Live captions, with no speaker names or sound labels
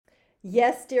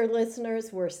Yes, dear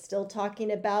listeners, we're still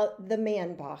talking about the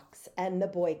man box and the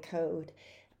boy code.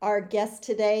 Our guest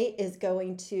today is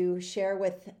going to share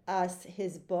with us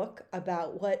his book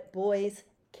about what boys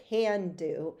can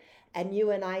do. And you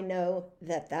and I know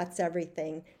that that's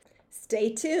everything.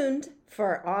 Stay tuned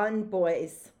for On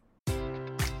Boys.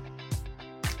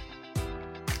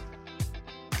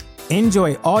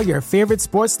 Enjoy all your favorite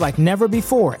sports like never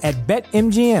before at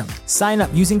BetMGM. Sign up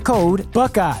using code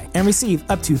Buckeye and receive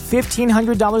up to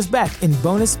 $1,500 back in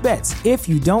bonus bets if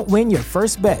you don't win your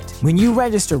first bet. When you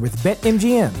register with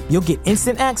BetMGM, you'll get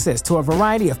instant access to a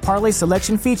variety of parlay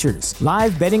selection features,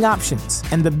 live betting options,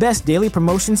 and the best daily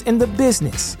promotions in the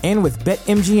business. And with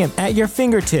BetMGM at your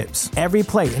fingertips, every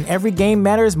play and every game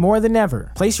matters more than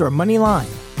ever. Place your money line,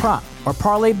 prop, or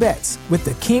parlay bets with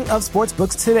the king of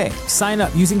sportsbooks today. Sign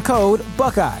up using code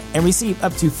Buckeye and receive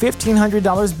up to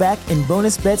 $1,500 back in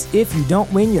bonus bets if you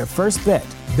don't win your first bet.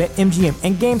 BetMGM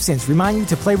and GameSense remind you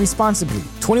to play responsibly.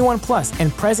 21 plus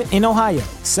and present in Ohio,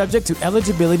 subject to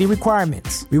eligibility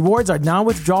requirements. Rewards are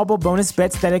non-withdrawable bonus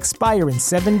bets that expire in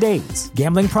 7 days.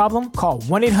 Gambling problem? Call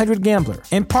 1-800-GAMBLER.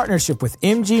 In partnership with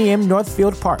MGM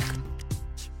Northfield Park.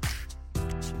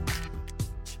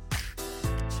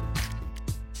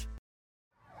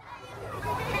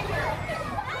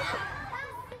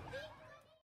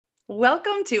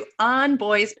 Welcome to On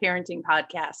Boys Parenting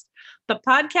Podcast, the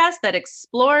podcast that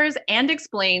explores and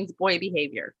explains boy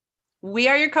behavior. We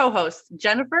are your co-hosts,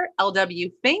 Jennifer L.W.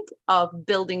 Fink of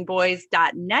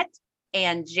buildingboys.net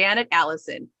and Janet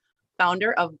Allison,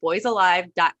 founder of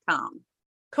boysalive.com.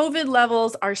 COVID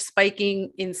levels are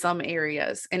spiking in some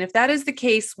areas. And if that is the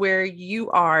case where you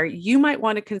are, you might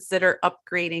want to consider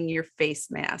upgrading your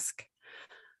face mask.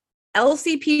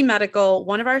 LCP Medical,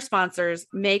 one of our sponsors,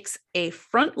 makes a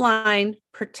frontline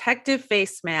protective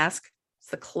face mask.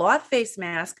 It's a cloth face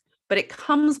mask, but it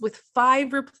comes with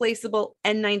 5 replaceable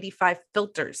N95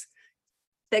 filters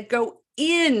that go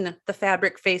in the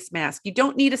fabric face mask. You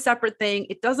don't need a separate thing.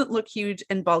 It doesn't look huge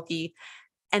and bulky.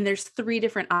 And there's 3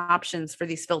 different options for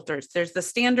these filters. There's the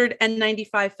standard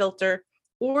N95 filter,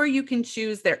 or you can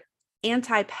choose their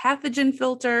anti-pathogen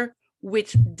filter,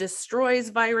 which destroys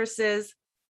viruses.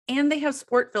 And they have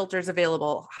sport filters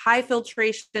available, high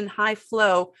filtration, high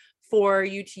flow for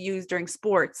you to use during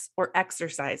sports or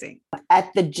exercising.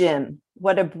 At the gym,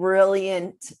 what a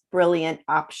brilliant, brilliant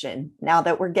option. Now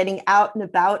that we're getting out and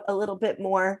about a little bit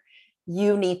more,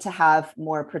 you need to have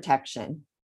more protection.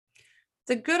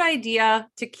 It's a good idea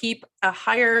to keep a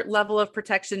higher level of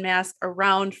protection mask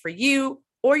around for you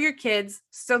or your kids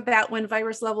so that when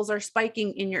virus levels are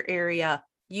spiking in your area,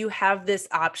 you have this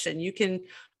option. You can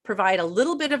provide a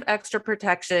little bit of extra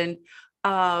protection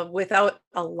without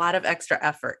a lot of extra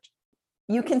effort.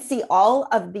 You can see all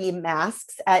of the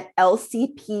masks at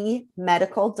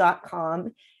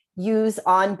lcpmedical.com. Use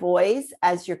On Boys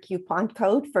as your coupon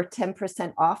code for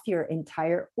 10% off your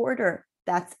entire order.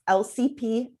 That's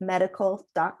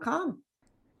lcpmedical.com.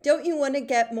 Don't you want to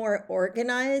get more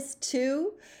organized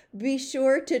too? Be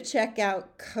sure to check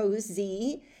out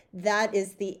Cozy. That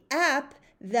is the app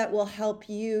that will help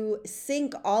you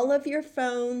sync all of your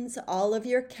phones, all of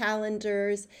your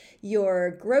calendars,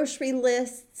 your grocery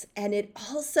lists, and it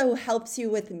also helps you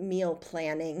with meal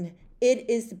planning. It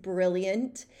is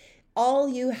brilliant. All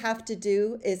you have to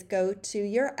do is go to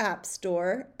your app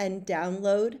store and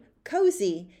download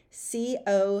Cozy,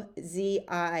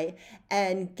 Cozi,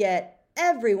 and get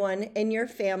everyone in your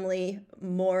family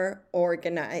more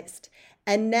organized.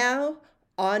 And now,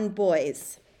 On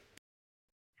Boys.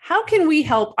 How can we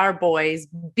help our boys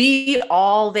be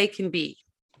all they can be?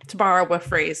 To borrow a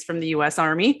phrase from the U.S.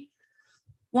 Army.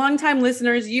 Longtime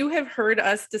listeners, you have heard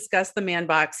us discuss the man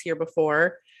box here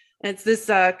before. And it's this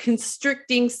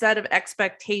constricting set of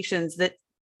expectations that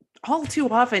all too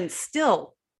often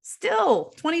still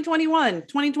 2021,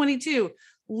 2022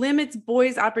 limits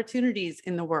boys' opportunities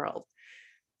in the world.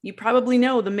 You probably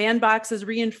know the man box is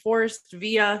reinforced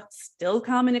via still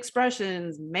common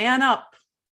expressions, man up,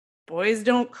 boys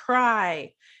don't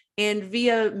cry, and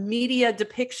via media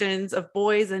depictions of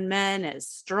boys and men as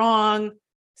strong,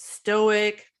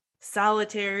 stoic,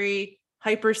 solitary,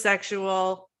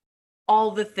 hypersexual,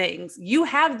 all the things. You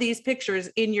have these pictures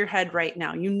in your head right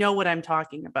now. You know what I'm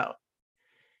talking about.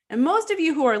 And most of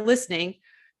you who are listening,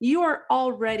 you are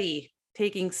already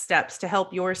taking steps to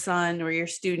help your son or your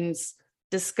students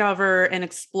discover and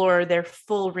explore their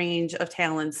full range of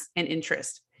talents and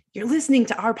interests. You're listening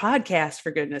to our podcast,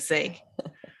 for goodness sake.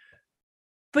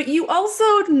 But you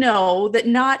also know that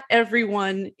not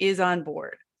everyone is on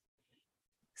board.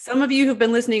 Some of you who've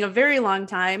been listening a very long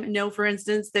time know, for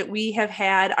instance, that we have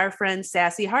had our friend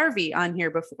Sassy Harvey on here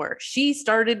before. She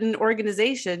started an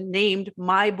organization named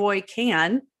My Boy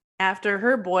Can after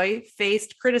her boy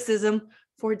faced criticism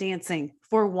for dancing,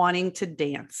 for wanting to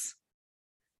dance.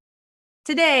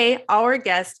 Today, our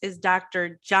guest is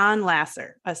Dr. John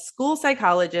Lasser, a school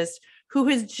psychologist who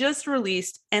has just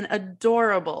released an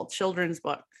adorable children's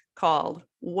book called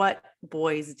What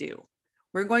Boys Do.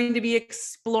 We're going to be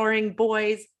exploring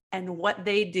boys and what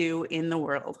they do in the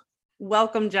world.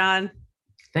 Welcome, John.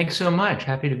 Thanks so much.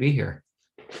 Happy to be here.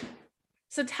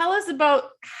 So tell us about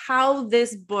how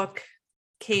this book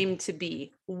came to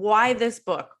be. Why this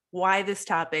book? Why this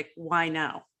topic? Why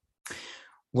now?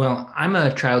 Well, I'm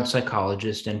a child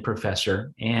psychologist and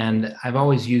professor, and I've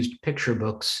always used picture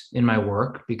books in my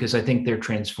work because I think they're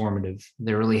transformative.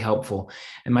 They're really helpful.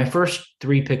 And my first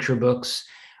 3 picture books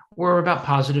were about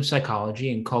positive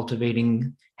psychology and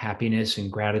cultivating happiness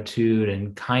and gratitude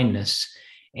and kindness.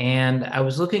 And I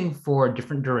was looking for a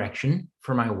different direction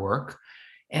for my work.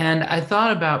 And I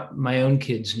thought about my own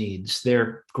kids' needs.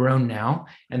 They're grown now,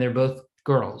 and they're both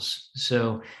girls.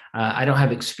 So I don't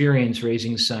have experience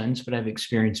raising sons, but I have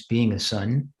experience being a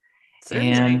son.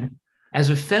 Certainly. And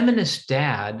as a feminist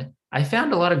dad, I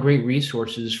found a lot of great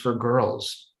resources for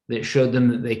girls that showed them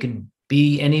that they could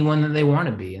be anyone that they want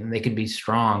to be, and they could be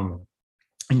strong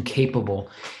and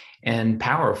capable and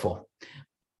powerful.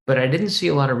 But I didn't see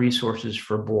a lot of resources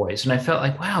for boys. And I felt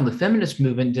like, wow, the feminist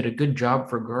movement did a good job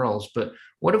for girls, but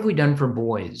what have we done for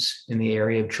boys in the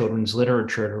area of children's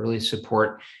literature to really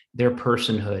support their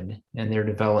personhood and their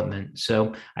development?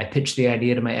 So I pitched the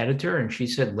idea to my editor, and she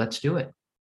said, let's do it.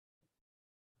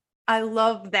 I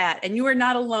love that. And you are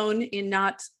not alone in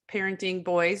not parenting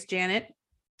boys, Janet.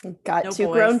 Got No 2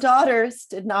 boys. grown daughters,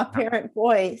 did not parent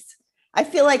boys. I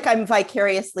feel like I'm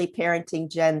vicariously parenting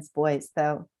Jen's boys,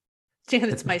 though.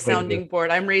 Janet's my That's way to sounding go.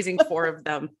 board. I'm raising 4 of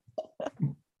them.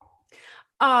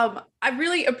 I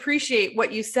really appreciate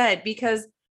what you said because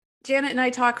Janet and I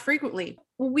talk frequently.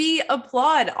 We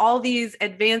applaud all these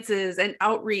advances and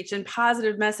outreach and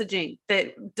positive messaging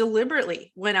that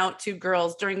deliberately went out to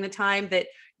girls during the time that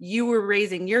you were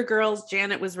raising your girls.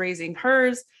 Janet was raising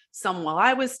hers, some while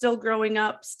I was still growing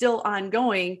up, still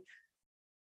ongoing.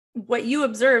 What you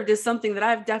observed is something that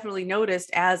I've definitely noticed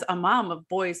as a mom of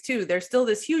boys too. There's still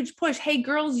this huge push. Hey,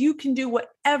 girls, you can do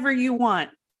whatever you want.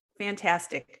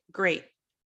 Fantastic. Great.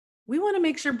 We want to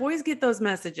make sure boys get those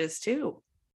messages too.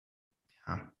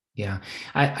 Yeah.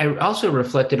 I also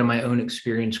reflected on my own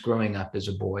experience growing up as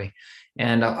a boy.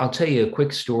 And I'll tell you a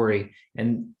quick story.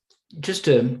 And just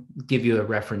to give you a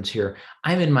reference here,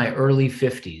 I'm in my early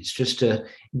 50s, just to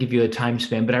give you a time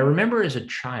span. But I remember as a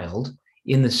child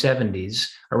in the 70s,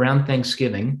 around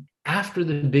Thanksgiving, after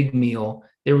the big meal,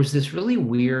 there was this really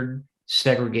weird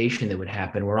segregation that would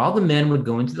happen where all the men would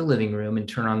go into the living room and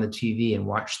turn on the TV and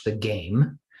watch the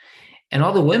game. And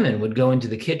all the women would go into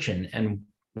the kitchen and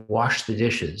wash the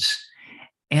dishes.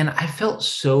 And I felt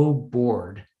so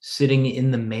bored sitting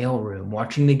in the mailroom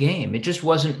watching the game. It just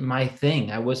wasn't my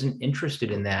thing. I wasn't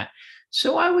interested in that.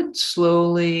 So I would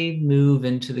slowly move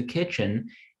into the kitchen.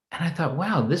 And I thought,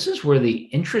 wow, this is where the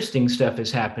interesting stuff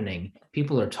is happening.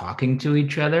 People are talking to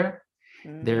each other.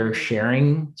 They're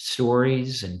sharing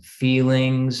stories and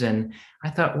feelings. And I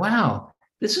thought, wow,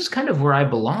 this is kind of where I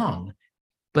belong.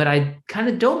 But I kind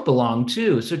of don't belong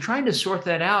too. So trying to sort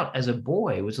that out as a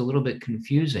boy was a little bit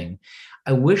confusing.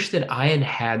 I wish that I had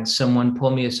had someone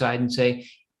pull me aside and say,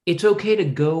 it's okay to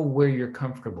go where you're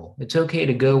comfortable. It's okay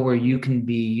to go where you can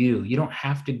be you. You don't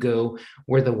have to go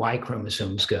where the Y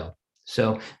chromosomes go.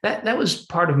 So that was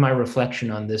part of my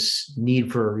reflection on this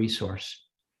need for a resource.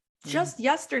 Just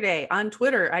yesterday on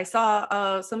Twitter, I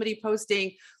saw somebody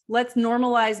posting, let's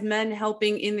normalize men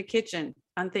helping in the kitchen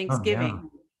on Thanksgiving. Oh,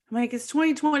 yeah. I'm like, it's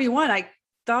 2021. I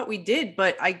thought we did,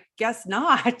 but I guess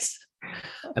not.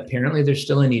 Apparently, there's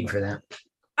still a need for that.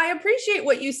 I appreciate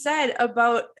what you said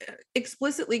about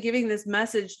explicitly giving this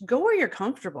message, go where you're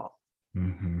comfortable.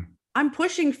 Mm-hmm. I'm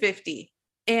pushing 50.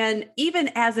 And even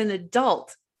as an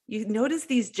adult, you notice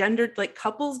these gendered like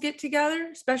couples get together,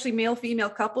 especially male, female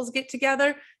couples get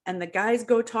together, and the guys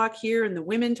go talk here and the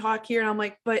women talk here. And I'm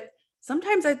like, but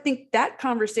sometimes I think that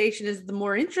conversation is the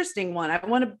more interesting one. I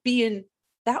want to be in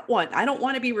that one. I don't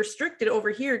want to be restricted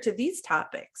over here to these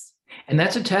topics. And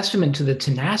that's a testament to the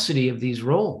tenacity of these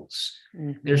roles.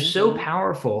 Mhm. They're so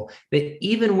powerful that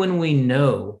even when we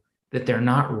know that they're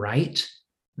not right,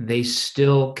 they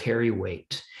still carry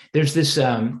weight. There's this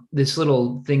this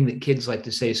little thing that kids like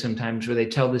to say sometimes where they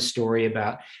tell this story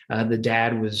about the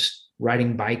dad was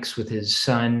riding bikes with his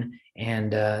son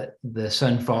and the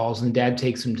son falls and the dad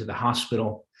takes him to the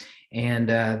hospital. And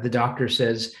the doctor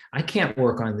says, I can't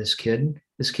work on this kid.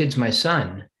 This kid's my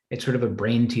son. It's sort of a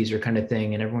brain teaser kind of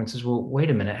thing. And everyone says, well, wait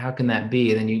a minute, how can that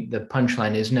be? And then the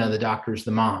punchline is, no, the doctor's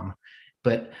the mom.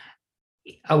 But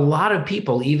a lot of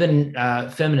people, even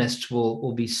feminists,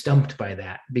 will be stumped by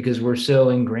that because we're so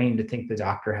ingrained to think the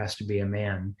doctor has to be a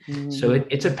man. Mm-hmm. So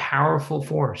it's a powerful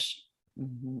force.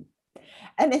 Mm-hmm.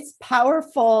 And it's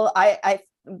powerful.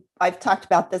 I've talked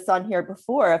about this on here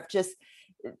before of just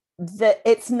that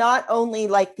it's not only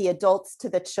like the adults to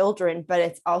the children, but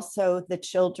it's also the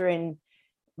children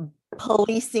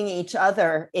policing each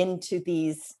other into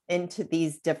these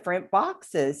different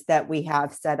boxes that we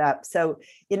have set up. So,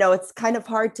 it's kind of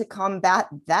hard to combat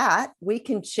that. We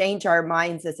can change our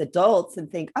minds as adults and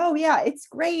think, oh yeah, it's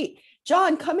great.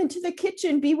 John, come into the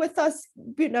kitchen, be with us,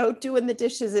 doing the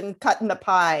dishes and cutting the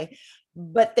pie.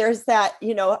 But there's that,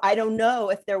 I don't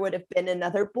know if there would have been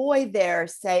another boy there,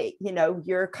 say,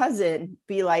 your cousin,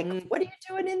 be like, what are you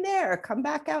doing in there? Come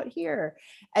back out here.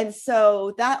 And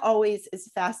so that always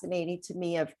is fascinating to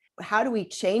me of how do we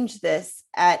change this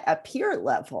at a peer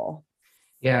level?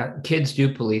 Yeah, kids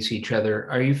do police each other.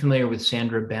 Are you familiar with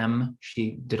Sandra Bem?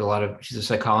 She's a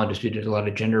psychologist who did a lot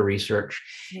of gender research.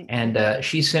 And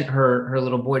she sent her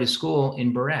little boy to school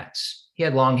in barrettes. He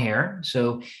had long hair,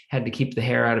 so had to keep the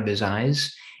hair out of his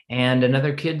eyes. And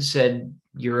another kid said,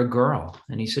 you're a girl.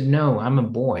 And he said, no, I'm a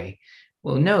boy.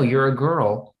 Well, no, you're a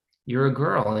girl. You're a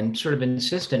girl. And sort of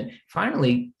insistent.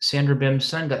 Finally, Sandra Bem's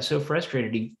son got so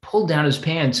frustrated, he pulled down his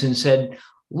pants and said,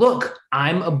 look,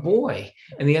 I'm a boy.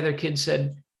 And the other kid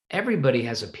said, everybody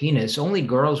has a penis. Only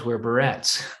girls wear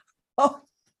barrettes. Oh,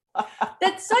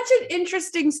 that's such an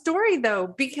interesting story, though,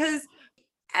 because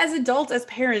as adults, as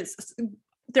parents,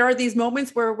 there are these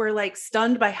moments where we're like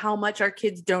stunned by how much our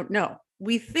kids don't know.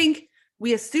 We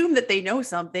assume that they know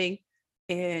something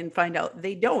and find out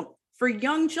they don't. For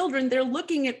young children, they're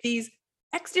looking at these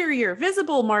exterior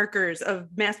visible markers of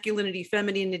masculinity,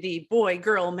 femininity, boy,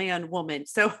 girl, man, woman.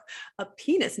 So a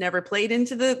penis never played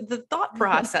into the thought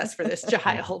process for this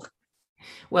child.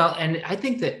 Well, and I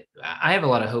think that I have a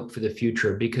lot of hope for the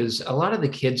future because a lot of the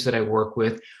kids that I work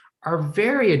with are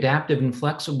very adaptive and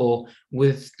flexible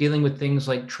with dealing with things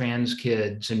like trans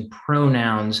kids and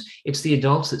pronouns. It's the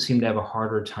adults that seem to have a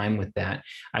harder time with that.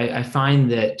 I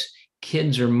find that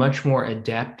kids are much more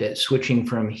adept at switching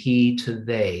from he to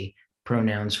they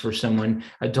pronouns for someone.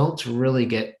 Adults really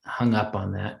get hung up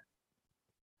on that.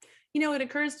 It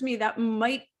occurs to me that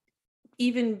might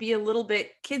even be a little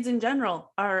bit, kids in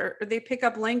general they pick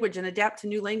up language and adapt to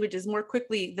new languages more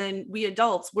quickly than we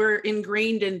adults. We're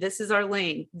ingrained in this is our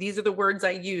lane. These are the words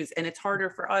I use. And it's harder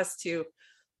for us to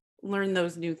learn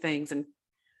those new things. And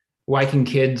why can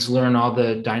kids learn all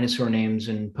the dinosaur names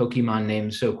and Pokemon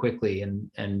names so quickly?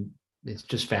 And it's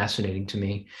just fascinating to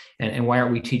me. And why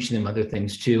aren't we teaching them other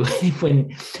things too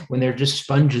when they're just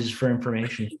sponges for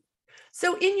information?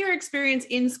 So in your experience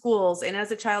in schools and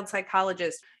as a child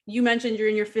psychologist, you mentioned you're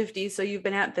in your 50s, so you've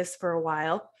been at this for a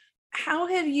while. How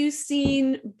have you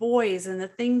seen boys and the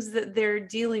things that they're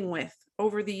dealing with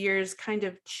over the years kind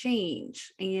of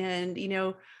change? And,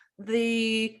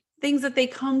 the things that they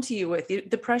come to you with,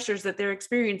 the pressures that they're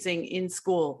experiencing in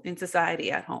school, in society,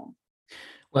 at home?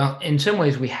 Well, in some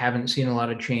ways, we haven't seen a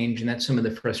lot of change. And that's some of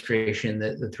the frustration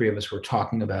that the three of us were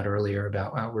talking about earlier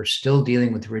about we're still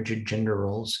dealing with rigid gender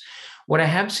roles. What I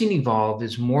have seen evolve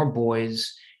is more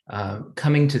boys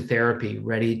coming to therapy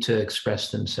ready to express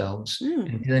themselves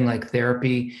and feeling like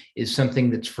therapy is something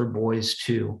that's for boys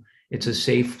too. It's a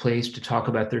safe place to talk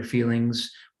about their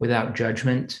feelings without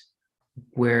judgment,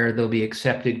 where they'll be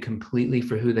accepted completely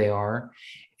for who they are.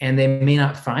 And they may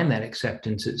not find that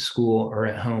acceptance at school or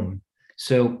at home.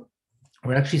 So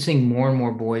we're actually seeing more and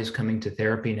more boys coming to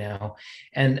therapy now.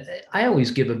 And I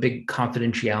always give a big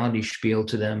confidentiality spiel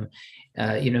to them.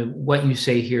 What you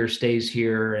say here stays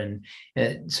here.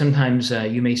 And sometimes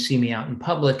you may see me out in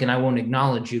public and I won't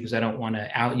acknowledge you because I don't want to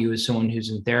out you as someone who's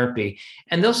in therapy.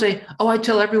 And they'll say, oh, I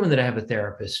tell everyone that I have a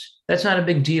therapist. That's not a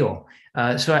big deal.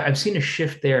 So I've seen a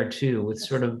shift there too, with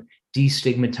sort of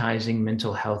destigmatizing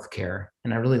mental health care.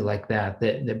 And I really like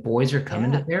that boys are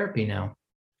coming to therapy now.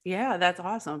 Yeah, that's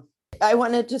awesome. I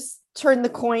want to just turn the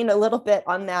coin a little bit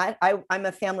on that. I'm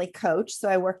a family coach, so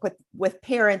I work with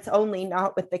parents only,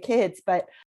 not with the kids, but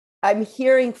I'm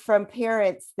hearing from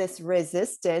parents this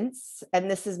resistance, and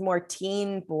this is more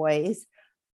teen boys,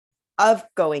 of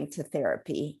going to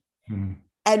therapy.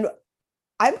 And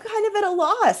I'm kind of at a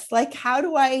loss. Like, how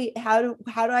do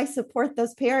I support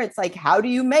those parents? Like, how do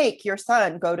you make your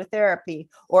son go to therapy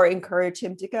or encourage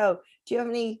him to go? Do you have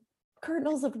any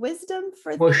kernels of wisdom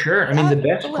for Well, sure. I mean, the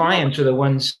best dilemma? clients are the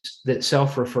ones that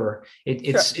self-refer.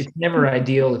 It's never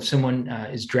ideal if someone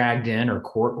is dragged in or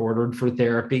court ordered for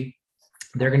therapy.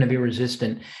 They're going to be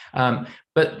resistant.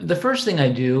 But the first thing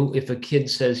I do if a kid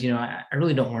says, I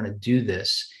really don't want to do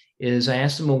this, is I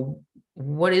ask them, well,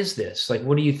 what is this? Like,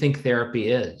 what do you think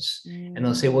therapy is? And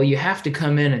they'll say, well, you have to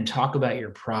come in and talk about your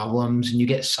problems and you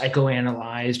get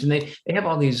psychoanalyzed. And they have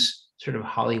all these sort of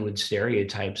Hollywood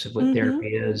stereotypes of what therapy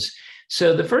is.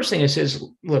 So the first thing I say is,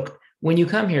 look, when you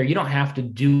come here, you don't have to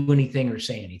do anything or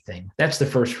say anything. That's the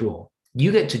first rule.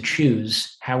 You get to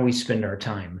choose how we spend our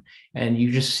time. And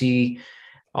you just see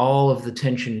all of the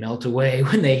tension melt away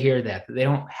when they hear that they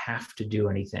don't have to do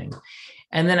anything.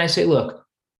 And then I say, look,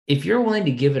 if you're willing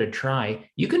to give it a try,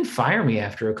 you can fire me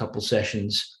after a couple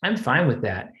sessions. I'm fine with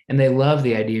that. And they love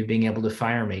the idea of being able to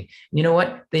fire me. You know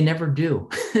what? They never do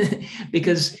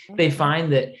because they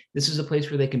find that this is a place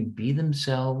where they can be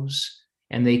themselves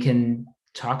and they can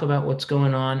talk about what's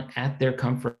going on at their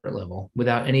comfort level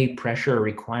without any pressure or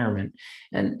requirement.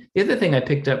 And the other thing I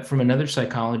picked up from another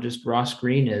psychologist, Ross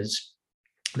Greene, is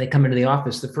they come into the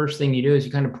office. The first thing you do is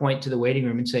you kind of point to the waiting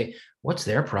room and say, what's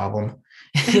their problem?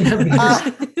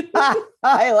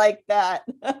 I like that.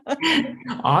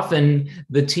 Often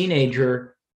the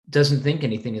teenager doesn't think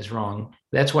anything is wrong.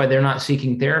 That's why they're not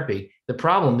seeking therapy. The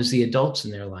problem is the adults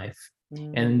in their life.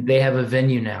 And they have a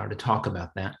venue now to talk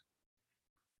about that.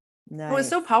 Nice. Well, it's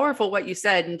so powerful what you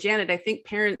said. And Janet, I think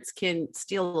parents can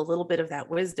steal a little bit of that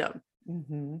wisdom.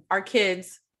 Our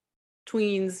kids,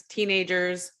 tweens,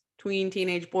 teenagers,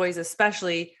 teenage boys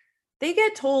especially, they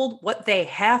get told what they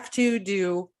have to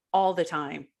do all the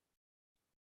time.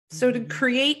 So to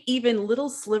create even little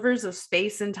slivers of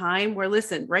space and time where,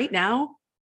 listen, right now,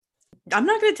 I'm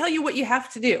not going to tell you what you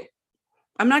have to do.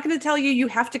 I'm not going to tell you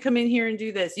have to come in here and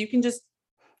do this. You can just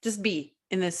be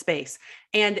in this space.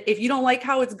 And if you don't like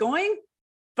how it's going,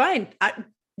 fine.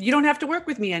 You don't have to work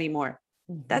with me anymore.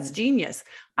 That's genius.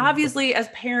 Obviously, as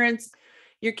parents,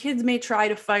 your kids may try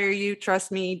to fire you.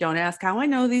 Trust me. Don't ask how I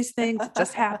know these things. It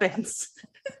just happens.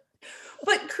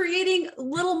 But creating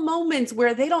little moments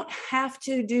where they don't have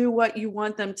to do what you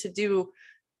want them to do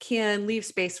can leave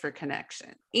space for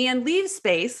connection and leave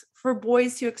space for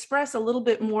boys to express a little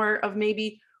bit more of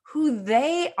maybe who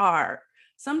they are.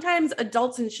 Sometimes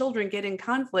adults and children get in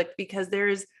conflict because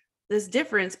there's this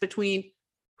difference between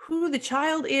who the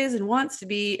child is and wants to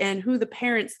be and who the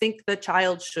parents think the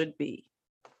child should be.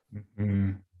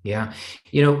 Yeah.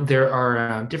 There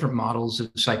are different models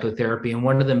of psychotherapy, and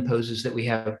one of them poses that we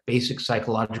have basic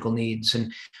psychological needs.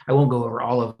 And I won't go over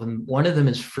all of them. One of them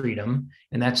is freedom,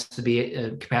 and that's to be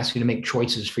a capacity to make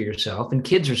choices for yourself. And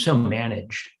kids are so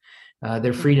managed.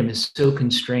 Their freedom is so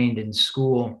constrained in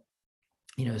school,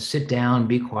 sit down,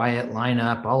 be quiet, line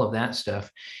up, all of that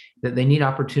stuff, that they need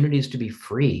opportunities to be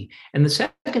free. And the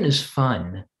second is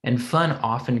fun. And fun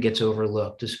often gets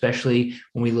overlooked, especially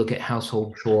when we look at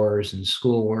household chores and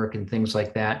schoolwork and things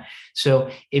like that.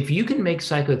 So if you can make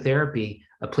psychotherapy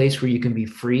a place where you can be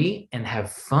free and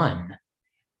have fun,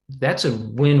 that's a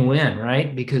win-win,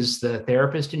 right? Because the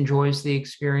therapist enjoys the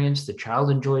experience, the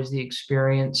child enjoys the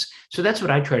experience. So that's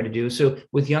what I try to do. So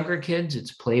with younger kids,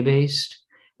 it's play-based.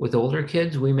 With older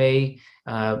kids, we may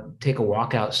take a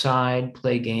walk outside,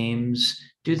 play games,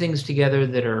 do things together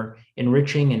that are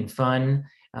enriching and fun.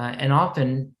 And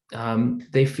often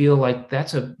they feel like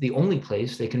that's the only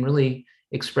place they can really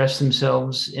express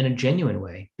themselves in a genuine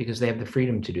way because they have the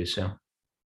freedom to do so.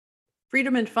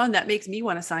 Freedom and fun. That makes me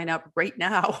want to sign up right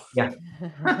now. Yeah.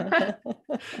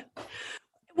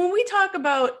 When we talk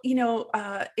about,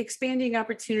 expanding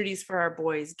opportunities for our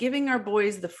boys, giving our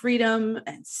boys the freedom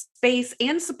and space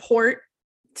and support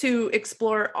to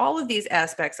explore all of these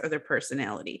aspects of their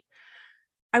personality,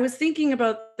 I was thinking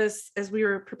about this as we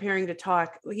were preparing to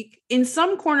talk. Like in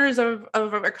some corners of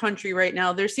our country right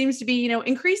now, there seems to be,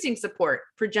 increasing support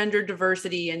for gender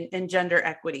diversity and gender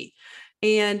equity,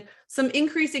 and some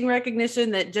increasing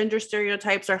recognition that gender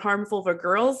stereotypes are harmful for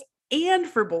girls and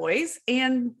for boys,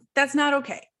 and that's not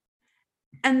okay.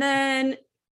 And then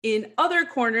in other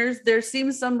corners, there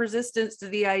seems some resistance to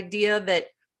the idea that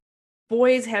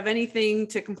boys have anything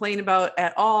to complain about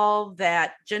at all,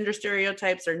 that gender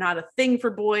stereotypes are not a thing for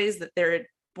boys, that they're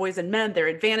boys and men, they're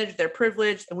advantaged, they're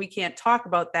privileged, and we can't talk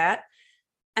about that.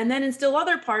 And then in still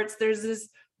other parts, there's this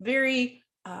very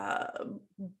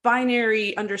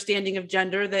binary understanding of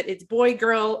gender, that it's boy,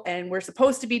 girl, and we're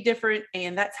supposed to be different,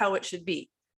 and that's how it should be.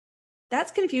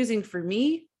 That's confusing for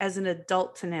me as an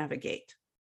adult to navigate.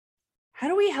 How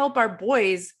do we help our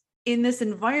boys in this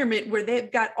environment where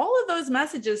they've got all of those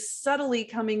messages subtly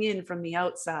coming in from the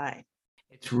outside?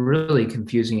 It's really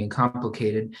confusing and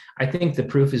complicated. I think the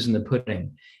proof is in the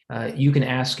pudding. You can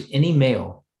ask any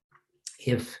male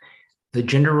if the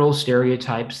gender role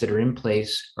stereotypes that are in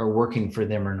place are working for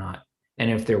them or not.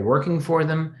 And if they're working for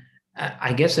them,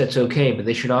 I guess that's okay, but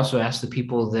they should also ask the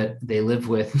people that they live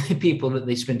with, the people that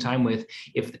they spend time with,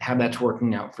 if how that's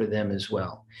working out for them as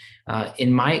well.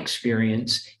 In my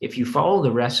experience, if you follow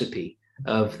the recipe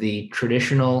of the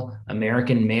traditional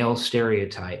American male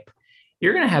stereotype,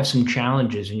 you're going to have some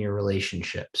challenges in your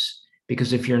relationships,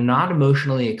 because if you're not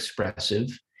emotionally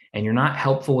expressive and you're not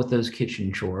helpful with those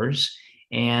kitchen chores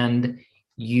and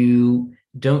you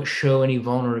don't show any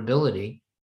vulnerability,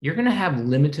 you're going to have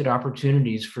limited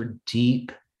opportunities for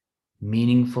deep,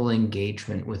 meaningful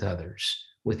engagement with others,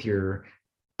 with your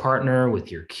partner,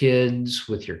 with your kids,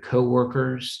 with your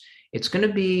coworkers. It's going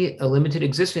to be a limited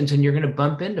existence, and you're going to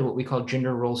bump into what we call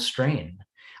gender role strain.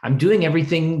 I'm doing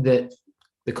everything that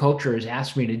the culture has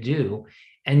asked me to do,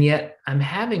 and yet I'm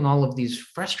having all of these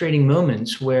frustrating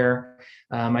moments where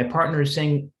my partner is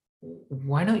saying,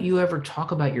 why don't you ever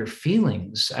talk about your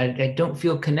feelings? I don't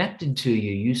feel connected to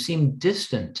you. You seem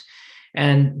distant.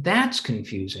 And that's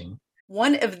confusing.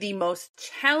 One of the most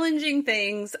challenging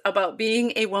things about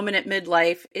being a woman at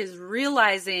midlife is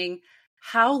realizing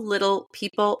how little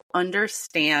people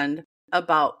understand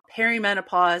about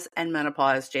perimenopause and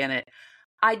menopause, Janet.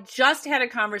 I just had a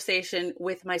conversation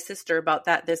with my sister about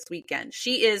that this weekend.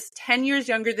 She is 10 years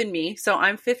younger than me. So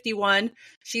I'm 51,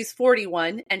 she's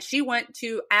 41, and she went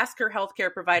to ask her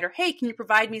healthcare provider, hey, can you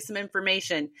provide me some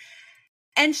information?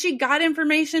 And she got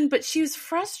information, but she was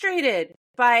frustrated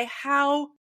by how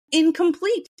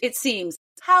incomplete it seems,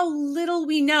 how little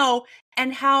we know,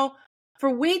 and how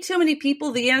for way too many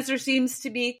people, the answer seems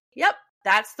to be, yep,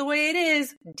 that's the way it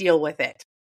is. Deal with it.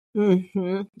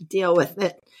 Deal with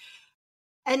it.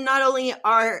 And not only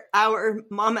are our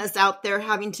mamas out there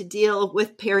having to deal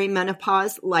with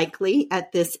perimenopause, likely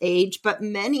at this age, but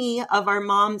many of our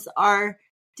moms are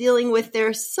dealing with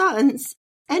their sons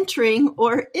entering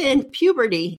or in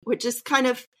puberty, which is kind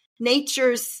of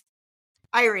nature's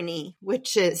irony,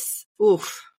 which is,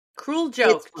 oof. Cruel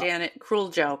joke, Janet. Cruel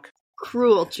joke.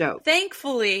 Cruel joke.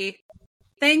 Thankfully,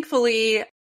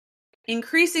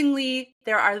 increasingly,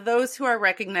 there are those who are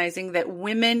recognizing that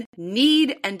women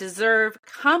need and deserve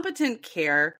competent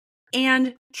care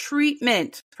and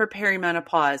treatment for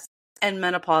perimenopause and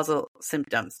menopausal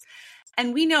symptoms.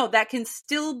 And we know that can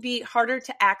still be harder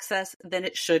to access than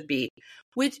it should be,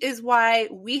 which is why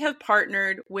we have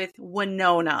partnered with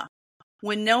Winona.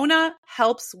 Winona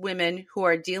helps women who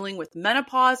are dealing with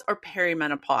menopause or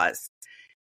perimenopause.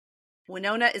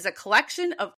 Winona is a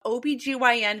collection of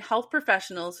OBGYN health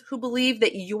professionals who believe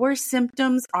that your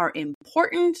symptoms are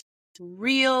important,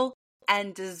 real,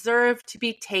 and deserve to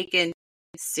be taken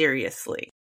seriously.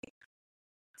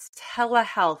 It's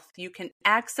telehealth. You can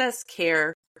access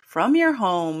care from your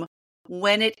home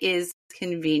when it is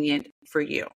convenient for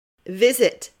you.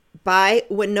 Visit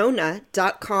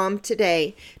bywinona.com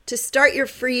today to start your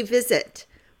free visit.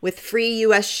 With free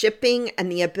U.S. shipping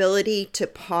and the ability to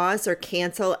pause or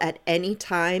cancel at any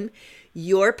time,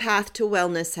 your path to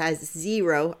wellness has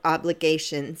zero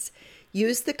obligations.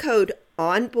 Use the code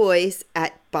ONBOYS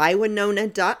at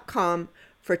bywinona.com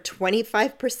for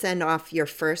 25% off your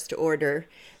first order.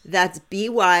 That's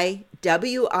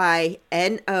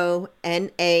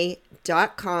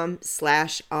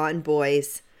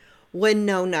bywinona.com/onboys.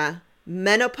 Winona,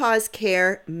 menopause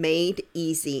care made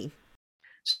easy.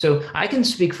 So I can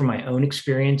speak from my own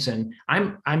experience, and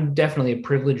I'm definitely a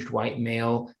privileged white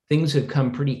male. Things have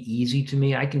come pretty easy to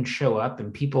me. I can show up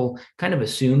and people kind of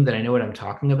assume that I know what I'm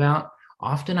talking about.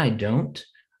 Often I don't.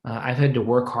 I've had to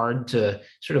work hard to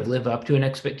sort of live up to an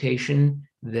expectation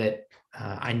that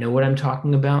I know what I'm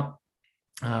talking about.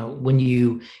 When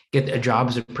you get a job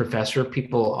as a professor,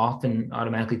 people often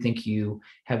automatically think you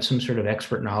have some sort of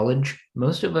expert knowledge.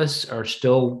 Most of us are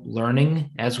still learning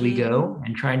as we go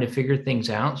and trying to figure things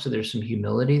out. So there's some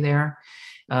humility there.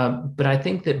 But I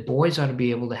think that boys ought to be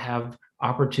able to have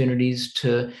opportunities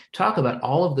to talk about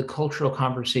all of the cultural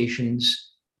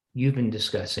conversations you've been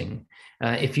discussing.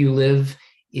 If you live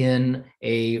in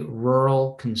a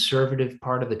rural conservative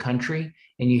part of the country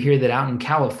and you hear that out in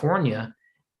California,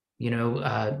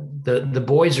 the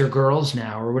boys are girls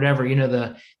now, or whatever,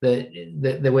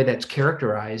 the way that's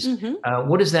characterized.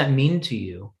 What does that mean to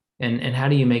you? And how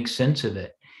do you make sense of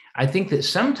it? I think that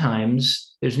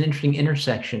sometimes there's an interesting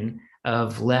intersection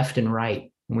of left and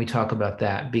right when we talk about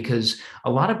that, because a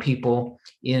lot of people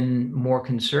in more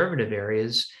conservative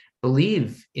areas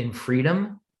believe in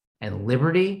freedom and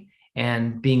liberty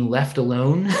and being left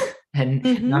alone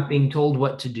and not being told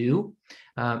what to do.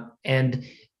 And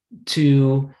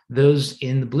to those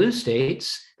in the blue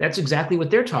states, that's exactly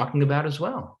what they're talking about as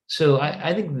well. So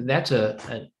I think that's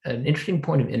an interesting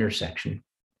point of intersection.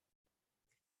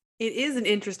 It is an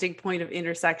interesting point of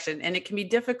intersection, and it can be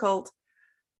difficult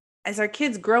as our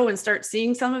kids grow and start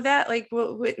seeing some of that. Like,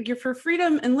 well, you're for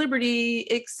freedom and liberty,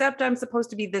 except I'm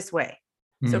supposed to be this way.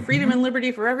 So freedom and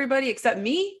liberty for everybody except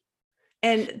me.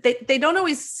 And they don't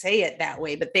always say it that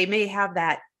way, but they may have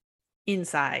that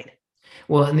inside.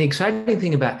 Well, and the exciting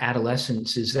thing about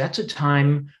adolescence is that's a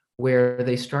time where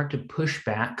they start to push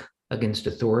back against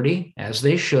authority, as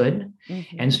they should,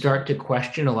 and start to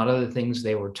question a lot of the things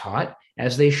they were taught,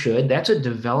 as they should. That's a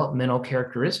developmental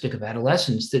characteristic of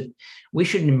adolescence that we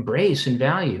should embrace and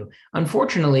value.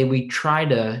 Unfortunately, we try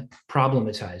to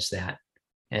problematize that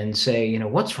and say,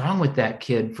 what's wrong with that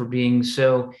kid for being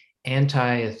so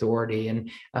anti-authority? And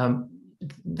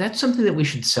that's something that we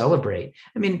should celebrate.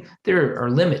 I mean, there are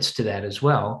limits to that as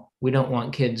well. We don't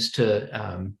want kids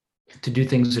to do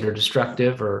things that are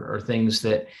destructive or things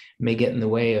that may get in the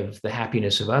way of the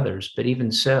happiness of others. But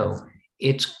even so,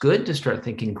 it's good to start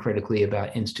thinking critically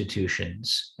about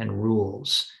institutions and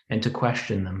rules and to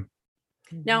question them.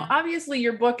 Now, obviously,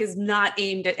 your book is not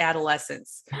aimed at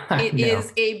adolescents. It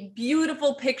is a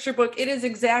beautiful picture book. It is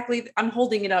exactly, I'm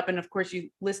holding it up, and of course, you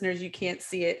listeners, you can't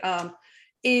see it.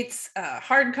 It's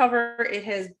hardcover. It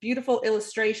has beautiful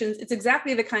illustrations. It's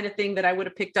exactly the kind of thing that I would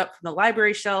have picked up from the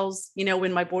library shelves,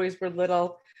 when my boys were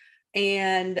little.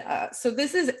 And so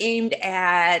this is aimed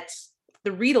at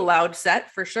the read aloud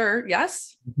set for sure.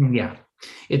 Yes. Yeah.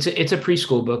 It's a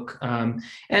preschool book.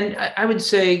 And I would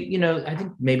say, I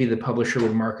think maybe the publisher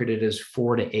would market it as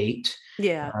 4 to 8.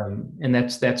 Yeah. And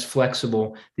that's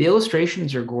flexible. The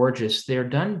illustrations are gorgeous. They're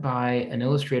done by an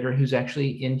illustrator who's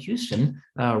actually in Houston,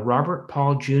 Robert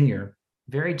Paul Jr.,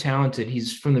 very talented.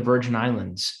 He's from the Virgin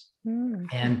Islands.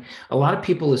 And a lot of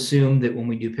people assume that when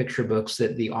we do picture books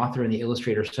that the author and the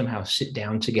illustrator somehow sit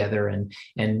down together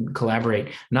and collaborate.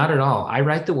 Not at all. I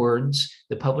write the words,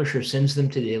 the publisher sends them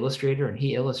to the illustrator, and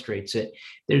he illustrates it.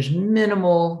 There's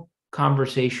minimal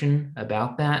conversation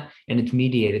about that, and it's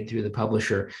mediated through the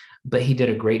publisher, but he did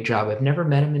a great job. I've never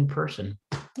met him in person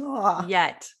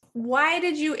yet. Why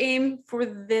did you aim for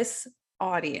this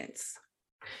audience?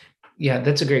 Yeah,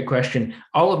 that's a great question.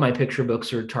 All of my picture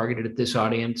books are targeted at this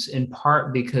audience, in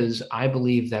part because I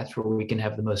believe that's where we can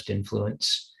have the most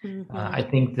influence. I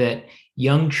think that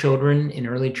young children in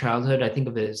early childhood, I think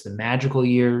of it as the magical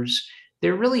years.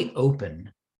 They're really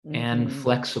open and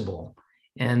flexible,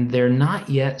 and they're not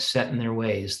yet set in their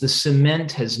ways. The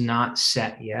cement has not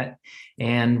set yet,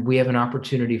 and we have an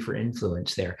opportunity for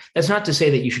influence there. That's not to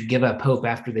say that you should give up hope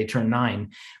after they turn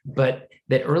 9, but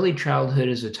that early childhood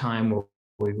is a time where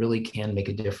we really can make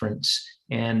a difference.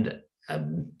 And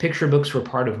picture books were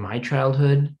part of my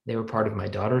childhood. They were part of my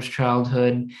daughter's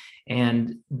childhood.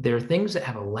 And they're things that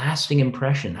have a lasting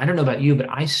impression. I don't know about you, but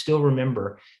I still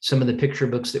remember some of the picture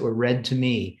books that were read to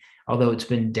me, although it's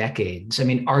been decades. I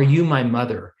mean, Are You My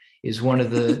Mother is one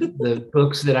of the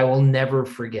books that I will never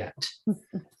forget.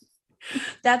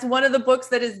 That's one of the books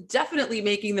that is definitely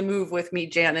making the move with me,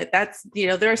 Janet. That's,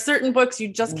 there are certain books you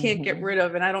just can't get rid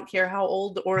of. And I don't care how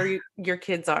old or your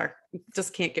kids are, you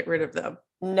just can't get rid of them.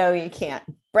 No, you can't.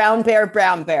 Brown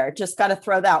Bear. Just got to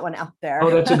throw that one out there.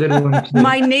 Oh, that's a good one too.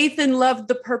 My Nathan loved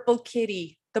the purple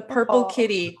kitty.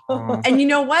 Kitty. And you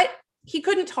know what? He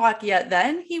couldn't talk yet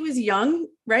then. He was young,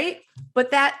 right? But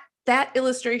that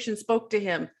illustration spoke to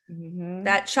him.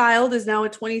 That child is now a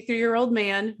 23-year-old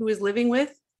man who is living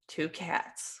with 2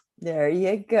 cats. There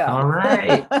you go. All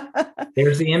right.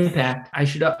 There's the impact. I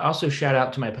should also shout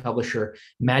out to my publisher,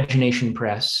 Imagination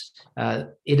Press.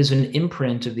 It is an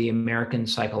imprint of the American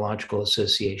Psychological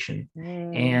Association.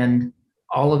 And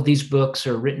all of these books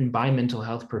are written by mental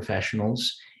health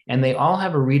professionals, and they all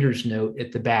have a reader's note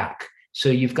at the back. So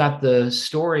you've got the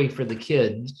story for the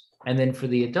kids, and then for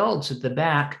the adults at the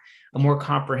back, a more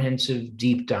comprehensive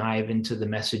deep dive into the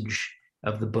message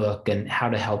of the book and how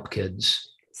to help kids.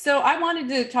 So I wanted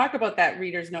to talk about that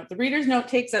reader's note. The reader's note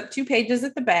takes up 2 pages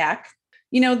at the back.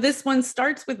 This one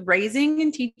starts with raising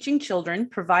and teaching children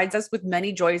provides us with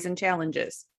many joys and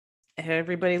challenges.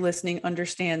 Everybody listening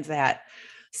understands that.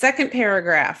 Second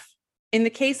paragraph. In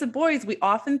the case of boys, we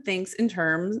often think in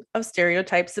terms of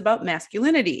stereotypes about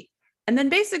masculinity. And then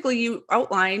basically you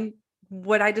outline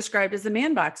what I described as the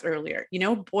man box earlier.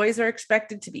 Boys are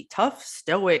expected to be tough,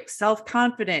 stoic,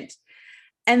 self-confident.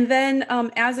 And then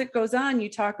as it goes on, you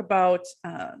talk about,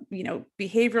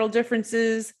 behavioral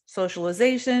differences,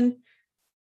 socialization.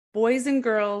 Boys and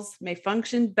girls may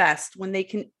function best when they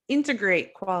can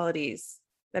integrate qualities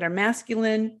that are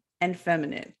masculine and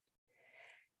feminine.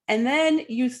 And then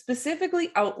you specifically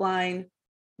outline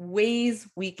ways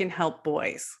we can help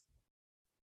boys.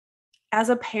 As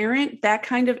a parent, that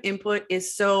kind of input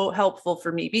is so helpful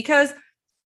for me because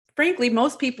frankly,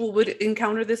 most people would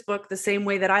encounter this book the same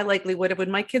way that I likely would have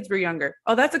when my kids were younger.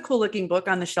 Oh, that's a cool looking book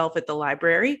on the shelf at the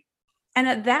library. And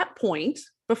at that point,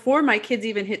 before my kids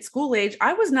even hit school age,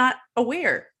 I was not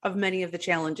aware of many of the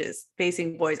challenges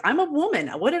facing boys. I'm a woman.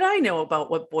 What did I know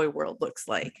about what boy world looks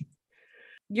like?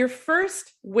 Your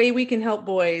first way we can help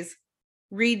boys: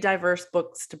 read diverse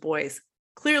books to boys.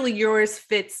 Clearly yours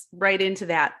fits right into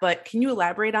that, but can you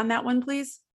elaborate on that one,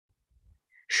 please?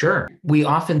 Sure. We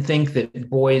often think that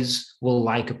boys will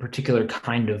like a particular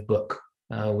kind of book.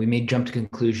 We may jump to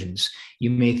conclusions. You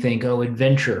may think, oh,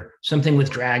 adventure, something with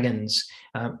dragons.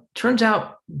 Turns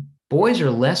out boys are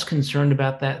less concerned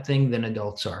about that thing than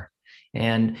adults are.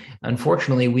 And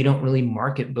unfortunately, we don't really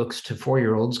market books to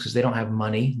 4-year-olds because they don't have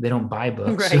money. They don't buy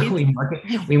books. Right. So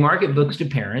we market books to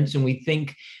parents, and we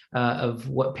think of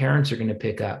what parents are going to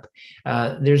pick up.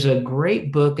 There's a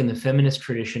great book in the feminist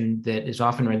tradition that is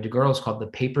often read to girls called The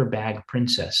Paper Bag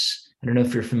Princess. I don't know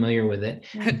if you're familiar with it.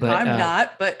 But I'm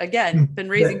not, but again, been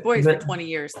raising boys for 20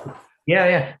 years.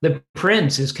 Yeah. The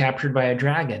prince is captured by a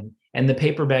dragon, and the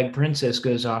paper bag princess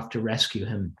goes off to rescue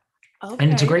him. Okay.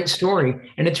 And it's a great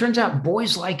story. And it turns out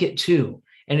boys like it too.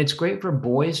 And it's great for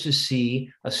boys to see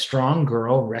a strong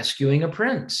girl rescuing a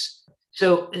prince.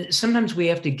 So sometimes we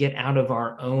have to get out of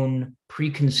our own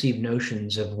preconceived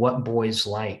notions of what boys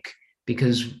like,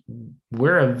 because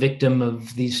we're a victim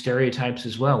of these stereotypes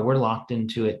as well. We're locked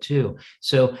into it too.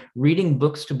 So reading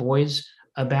books to boys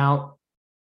about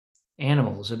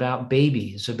animals, about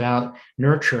babies, about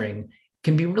nurturing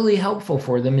can be really helpful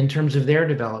for them in terms of their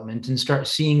development and start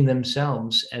seeing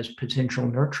themselves as potential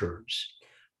nurturers.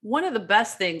 One of the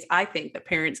best things I think that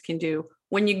parents can do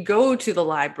when you go to the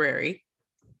library,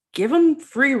 give them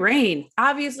free rein.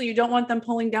 Obviously, you don't want them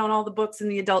pulling down all the books in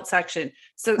the adult section.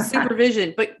 So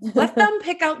supervision, but let them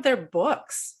pick out their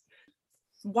books.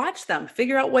 Watch them,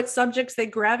 figure out what subjects they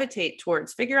gravitate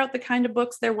towards, figure out the kind of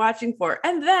books they're watching for,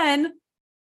 and then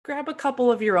grab a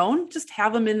couple of your own, just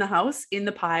have them in the house, in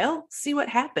the pile, see what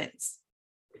happens.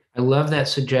 I love that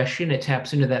suggestion. It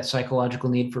taps into that psychological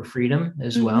need for freedom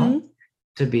as well,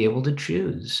 to be able to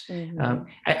choose.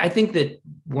 I think that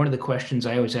one of the questions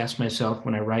I always ask myself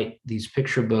when I write these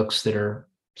picture books that are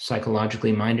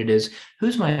psychologically minded is,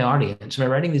 who's my audience? Am I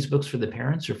writing these books for the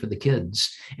parents or for the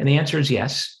kids? And the answer is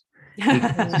yes.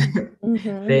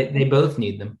 They both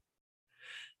need them.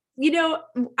 You know,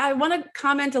 I want to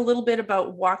comment a little bit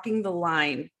about walking the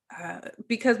line,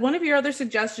 because one of your other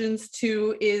suggestions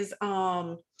too is,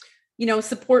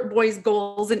 support boys'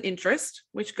 goals and interest,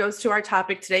 which goes to our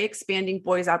topic today, expanding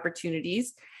boys'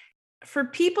 opportunities. For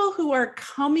people who are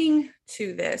coming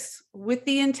to this with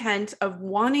the intent of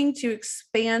wanting to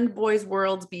expand boys'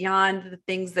 worlds beyond the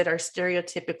things that are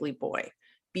stereotypically boy,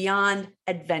 beyond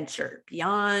adventure,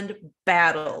 beyond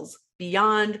battles,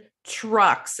 beyond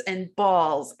trucks and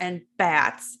balls and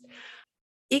bats,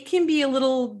 it can be a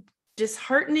little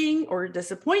disheartening or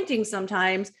disappointing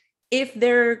sometimes if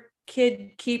their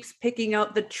kid keeps picking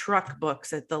out the truck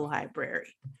books at the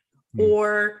library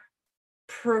or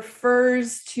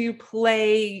prefers to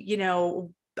play,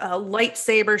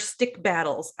 lightsaber stick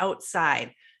battles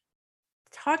outside.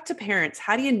 Talk to parents.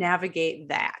 How do you navigate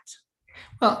that?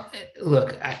 Well,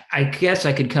 look, I guess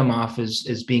I could come off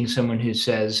as being someone who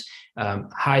says,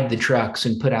 hide the trucks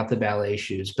and put out the ballet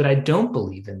shoes, but I don't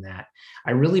believe in that.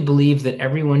 I really believe that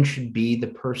everyone should be the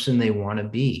person they want to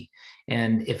be.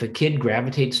 And if a kid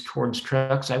gravitates towards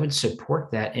trucks, I would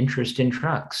support that interest in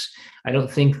trucks. I don't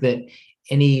think that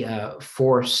any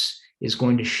force is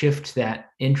going to shift that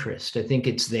interest. I think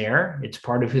it's there. It's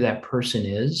part of who that person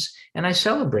is. And I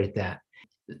celebrate that.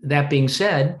 That being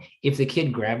said, if the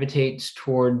kid gravitates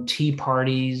toward tea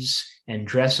parties and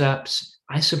dress ups,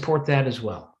 I support that as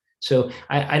well. So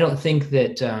I don't think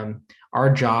that our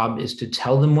job is to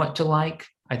tell them what to like.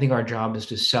 I think our job is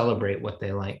to celebrate what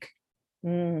they like.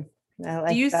 I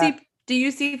like do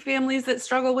you see families that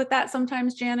struggle with that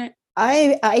sometimes, Janet?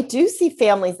 I do see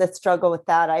families that struggle with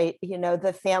that.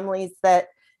 The families that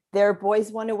their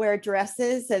boys want to wear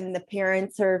dresses and the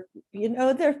parents are,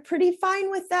 they're pretty fine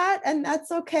with that, and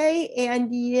that's okay.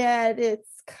 And yet it's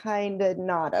kind of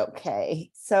not okay.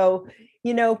 So,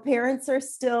 parents are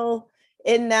still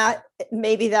in that,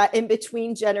 maybe that in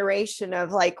between generation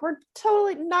of like, we're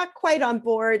totally not quite on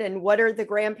board. And what are the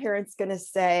grandparents going to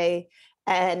say?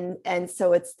 And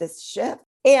so it's this shift.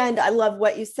 And I love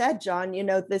what you said, John.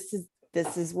 This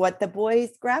is what the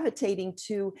boy's gravitating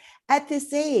to at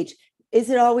this age. Is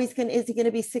he going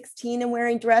to be 16 and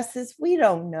wearing dresses? We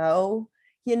don't know,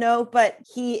 but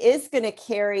he is going to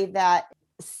carry that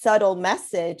subtle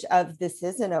message of this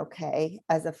isn't okay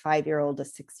as a 5-year-old, a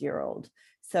 6-year-old.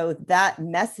 So that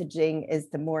messaging is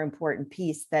the more important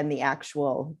piece than the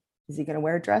actual, is he going to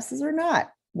wear dresses or not?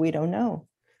 We don't know.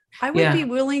 I would be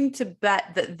willing to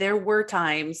bet that there were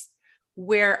times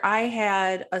where I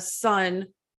had a son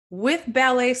with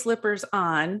ballet slippers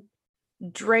on,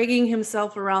 dragging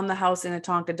himself around the house in a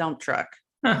Tonka dump truck.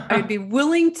 I'd be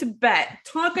willing to bet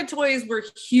Tonka toys were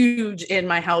huge in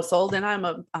my household, and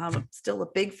I'm still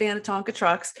a big fan of Tonka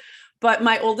trucks. But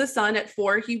my oldest son at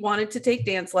 4, he wanted to take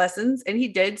dance lessons, and he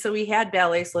did. So he had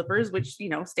ballet slippers, which,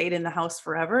 stayed in the house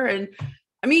forever. And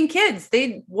I mean, kids,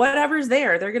 whatever's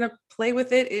there, they're going to play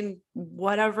with it in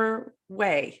whatever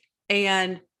way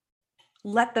and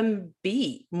let them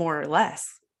be, more or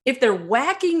less. If they're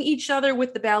whacking each other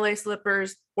with the ballet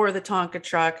slippers or the Tonka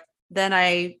truck, then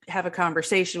I have a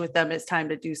conversation with them. It's time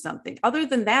to do something. Other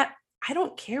than that, I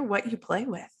don't care what you play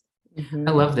with. Mm-hmm.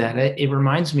 I love that. It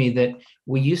reminds me that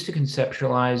we used to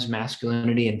conceptualize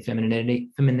masculinity and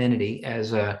femininity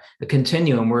as a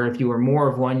continuum where if you were more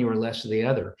of one, you were less of the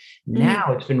other.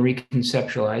 Now it's been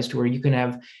reconceptualized where you can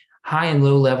have high and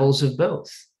low levels of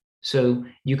both. So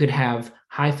you could have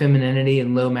high femininity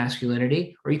and low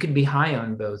masculinity, or you could be high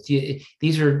on both.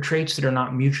 These are traits that are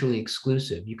not mutually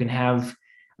exclusive. You can have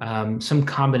some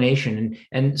combination,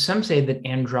 and some say that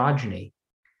androgyny,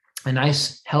 a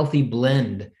nice healthy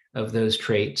blend of those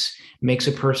traits, makes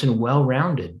a person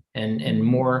well-rounded and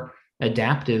more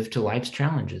adaptive to life's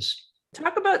challenges.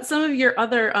 Talk about some of your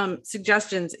other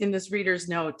suggestions in this reader's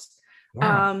notes.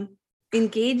 Yeah.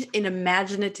 Engage in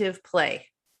imaginative play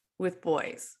with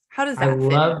boys. How does that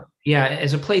fit? Yeah,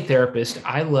 as a play therapist,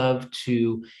 I love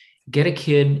to get a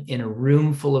kid in a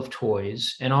room full of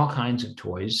toys, and all kinds of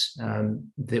toys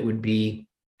that would be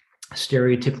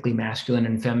stereotypically masculine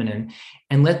and feminine,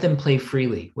 and let them play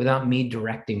freely without me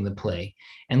directing the play,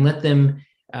 and let them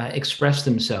express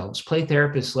themselves. Play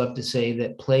therapists love to say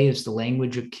that play is the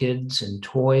language of kids and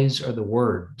toys are the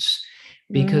words,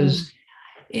 because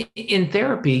in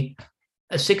therapy,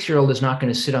 a 6-year-old is not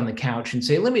going to sit on the couch and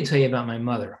say, let me tell you about my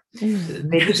mother.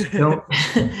 They just don't,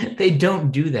 they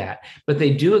don't do that, but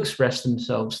they do express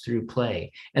themselves through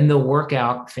play, and they'll work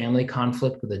out family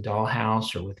conflict with a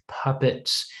dollhouse or with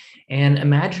puppets. And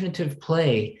imaginative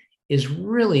play is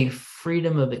really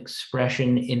freedom of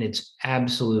expression in its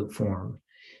absolute form.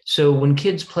 So when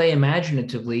kids play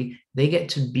imaginatively, they get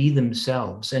to be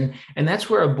themselves. And that's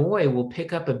where a boy will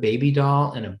pick up a baby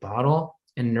doll and a bottle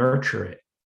and nurture it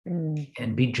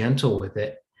and be gentle with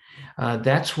it.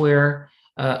 That's where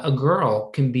a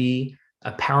girl can be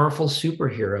a powerful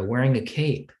superhero wearing a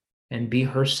cape and be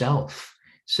herself.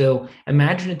 So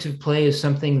imaginative play is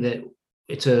something that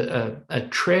it's a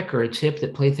trick or a tip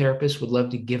that play therapists would love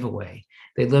to give away.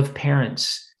 They'd love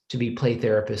parents to be play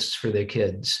therapists for their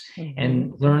kids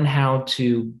and learn how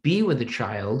to be with a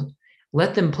child,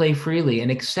 let them play freely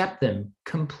and accept them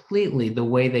completely the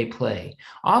way they play.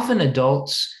 Often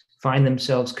adults find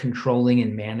themselves controlling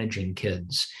and managing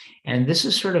kids. And this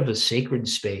is sort of a sacred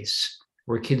space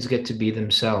where kids get to be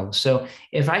themselves. So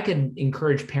if I could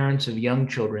encourage parents of young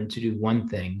children to do one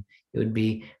thing, it would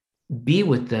be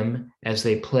with them as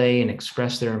they play and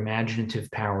express their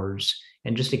imaginative powers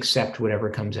and just accept whatever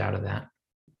comes out of that.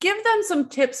 Give them some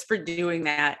tips for doing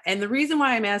that. And the reason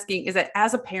why I'm asking is that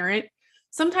as a parent,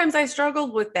 sometimes I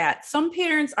struggled with that. Some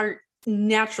parents are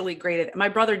naturally great at it. My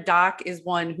brother Doc is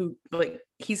one who,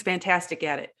 he's fantastic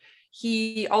at it.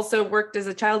 He also worked as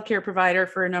a childcare provider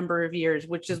for a number of years,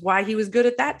 which is why he was good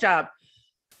at that job.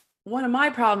 One of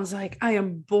my problems, I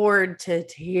am bored to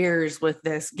tears with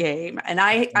this game. And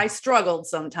I struggled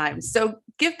sometimes. So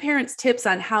give parents tips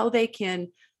on how they can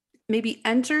maybe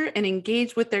enter and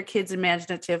engage with their kids'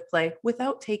 imaginative play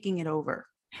without taking it over.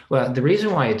 Well, the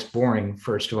reason why it's boring,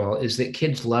 first of all, is that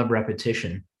kids love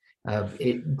repetition.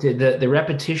 The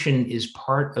repetition is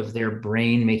part of their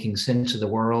brain making sense of the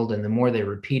world. And the more they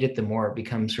repeat it, the more it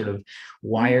becomes sort of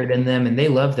wired in them. And they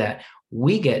love that.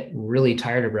 We get really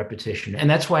tired of repetition. And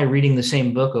that's why reading the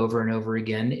same book over and over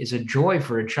again is a joy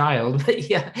for a child. But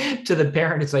yeah, to the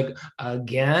parent, it's like,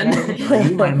 again, are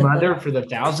you my mother for the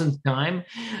 1,000th time?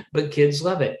 But kids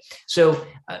love it. So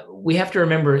we have to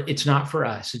remember it's not for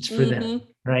us, it's for them,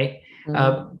 right?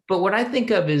 But what I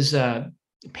think of is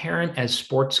parent as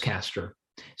sportscaster.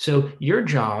 So your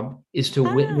job is to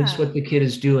witness what the kid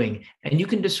is doing, and you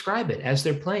can describe it as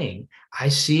they're playing. I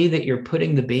see that you're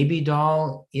putting the baby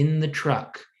doll in the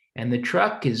truck, and the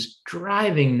truck is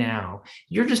driving now.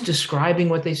 You're just describing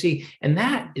what they see. And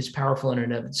that is powerful in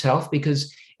and of itself,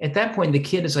 because at that point, the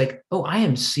kid is like, oh, I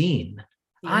am seen.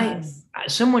 Yes.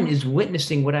 Someone is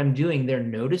witnessing what I'm doing. They're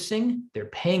noticing, they're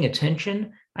paying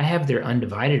attention. I have their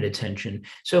undivided attention.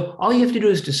 So all you have to do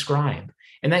is describe,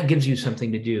 and that gives you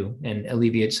something to do and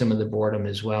alleviate some of the boredom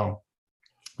as well.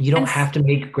 You don't have to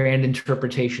make grand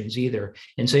interpretations either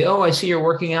and say, oh, I see you're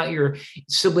working out your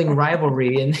sibling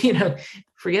rivalry, and,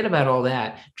 forget about all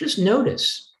that. Just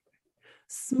notice.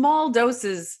 Small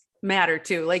doses matter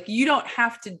too. Like, you don't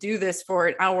have to do this for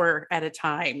an hour at a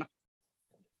time.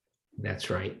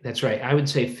 That's right. I would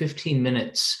say 15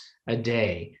 minutes a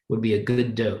day would be a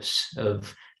good dose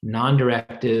of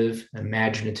non-directive,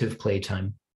 imaginative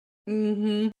playtime.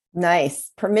 Mm-hmm.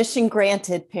 Nice. Permission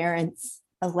granted, parents.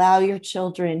 Allow your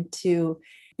children to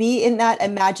be in that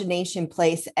imagination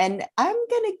place. And I'm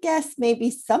going to guess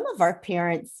maybe some of our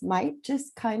parents might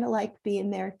just kind of like being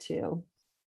there too.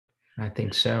 I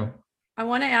think so. I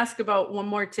want to ask about one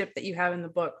more tip that you have in the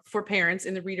book for parents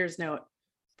in the reader's note.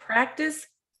 Practice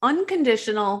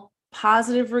unconditional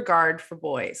positive regard for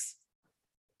boys.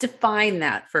 Define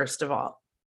that, first of all.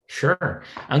 Sure.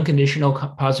 Unconditional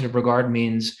positive regard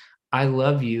means I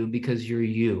love you because you're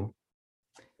you.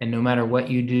 And no matter what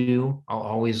you do, I'll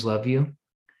always love you.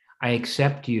 I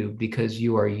accept you because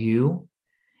you are you.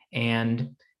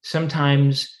 And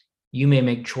sometimes you may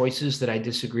make choices that I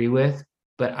disagree with,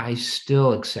 but I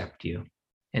still accept you.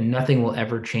 And nothing will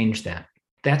ever change that.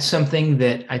 That's something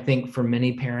that I think for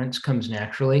many parents comes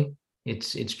naturally.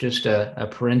 It's just a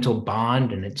parental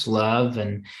bond, and it's love.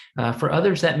 And for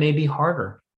others, that may be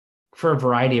harder for a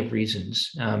variety of reasons.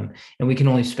 And we can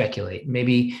only speculate.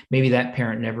 Maybe that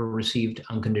parent never received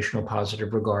unconditional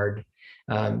positive regard.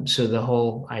 So the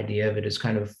whole idea of it is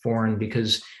kind of foreign,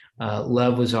 because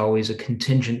love was always a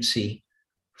contingency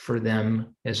for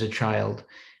them as a child.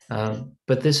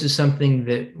 But this is something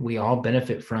that we all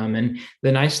benefit from. And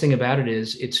the nice thing about it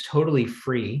is it's totally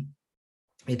free.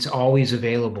 It's always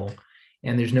available,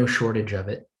 and there's no shortage of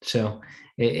it. So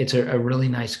it's a really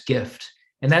nice gift.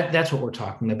 And that's what we're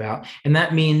talking about. And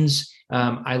that means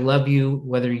I love you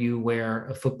whether you wear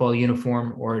a football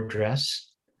uniform or a dress.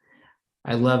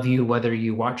 I love you whether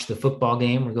you watch the football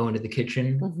game or go into the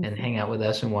kitchen and hang out with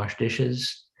us and wash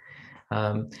dishes.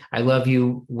 I love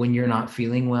you when you're not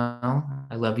feeling well.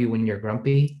 I love you when you're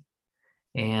grumpy.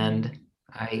 And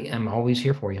I am always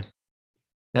here for you.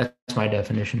 That's my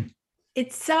definition.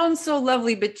 It sounds so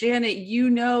lovely, but Janet,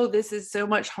 this is so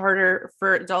much harder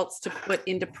for adults to put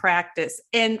into practice.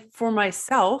 And for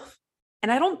myself, and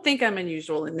I don't think I'm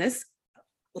unusual in this,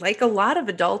 like a lot of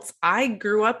adults, I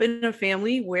grew up in a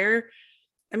family where,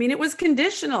 it was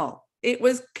conditional. It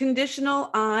was conditional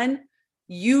on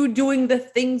you doing the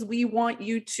things we want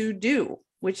you to do,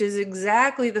 which is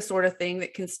exactly the sort of thing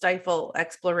that can stifle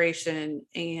exploration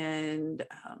and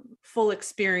full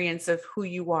experience of who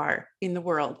you are in the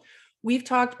world. We've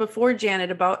talked before, Janet,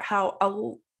 about how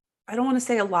I don't want to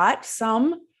say a lot,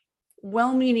 some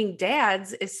well-meaning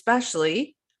dads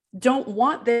especially don't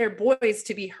want their boys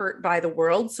to be hurt by the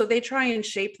world. So they try and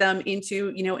shape them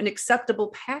into, an acceptable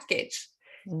package.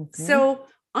 Mm-hmm. So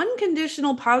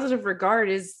unconditional positive regard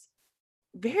is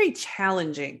very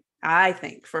challenging, I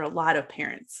think, for a lot of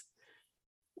parents.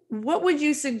 What would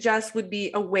you suggest would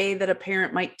be a way that a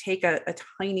parent might take a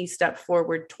tiny step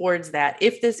forward towards that,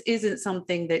 if this isn't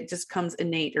something that just comes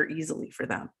innate or easily for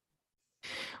them?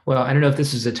 Well, I don't know if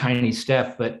this is a tiny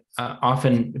step, but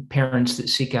often parents that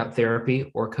seek out therapy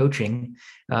or coaching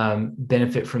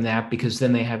benefit from that, because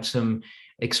then they have some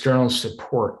external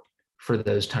support for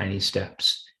those tiny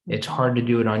steps. It's hard to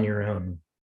do it on your own.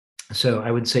 So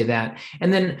I would say that.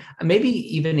 And then maybe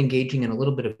even engaging in a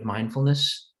little bit of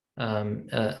mindfulness,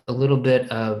 a little bit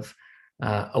of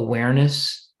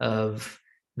awareness of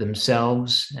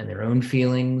themselves and their own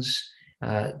feelings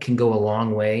can go a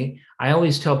long way. I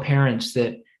always tell parents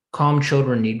that calm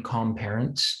children need calm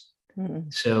parents.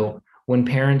 Mm-hmm. So when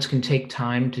parents can take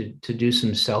time to do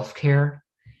some self-care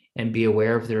and be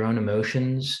aware of their own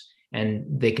emotions, and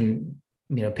they can,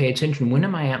 pay attention, when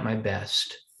am I at my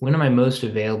best? When am I most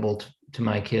available to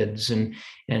my kids and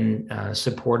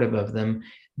supportive of them?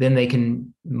 Then they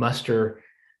can muster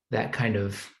that kind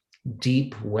of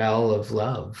deep well of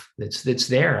love that's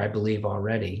there, I believe,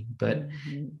 already. But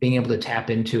being able to tap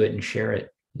into it and share it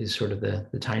is sort of the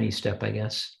tiny step, I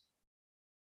guess.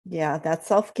 Yeah, that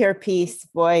self-care piece,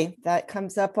 boy, that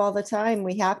comes up all the time.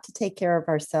 We have to take care of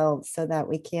ourselves so that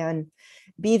we can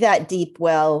be that deep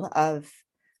well of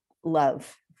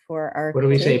love for our What do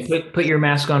we kids. say? Put your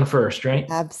mask on first, right?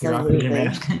 Absolutely. Your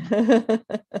mask.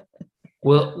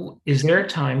 Well, is there a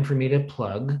time for me to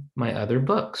plug my other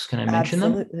books? Can I mention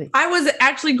Absolutely. them? I was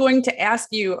actually going to ask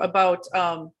you about,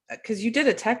 because you did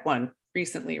a tech one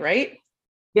recently, right?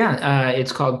 Yeah,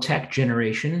 it's called Tech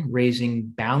Generation, Raising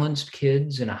Balanced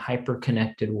Kids in a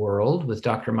Hyper-Connected World with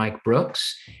Dr. Mike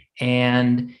Brooks.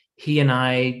 And he and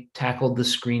I tackled the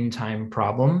screen time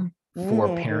problem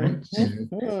for parents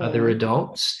and other Mhm.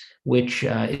 adults, which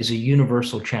is a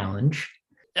universal challenge.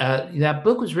 That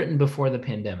book was written before the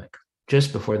pandemic,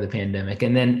 just before the pandemic,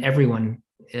 and then everyone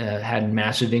had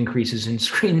massive increases in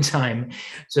screen time.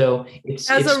 So As a it's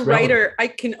relevant. writer, I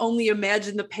can only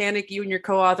imagine the panic you and your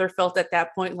co-author felt at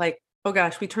that point, like, oh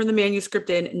gosh, we turned the manuscript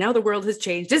in. Now the world has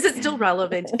changed. Is it still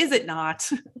relevant? Is it not?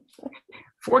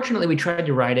 Fortunately, we tried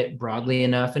to write it broadly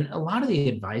enough, and a lot of the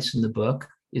advice in the book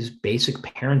is basic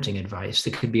parenting advice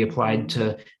that could be applied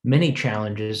to many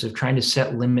challenges of trying to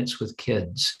set limits with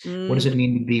kids. What does it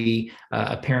mean to be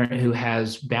a parent who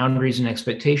has boundaries and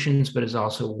expectations, but is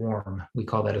also warm? We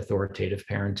call that authoritative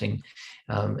parenting.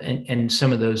 And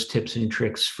some of those tips and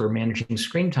tricks for managing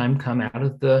screen time come out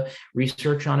of the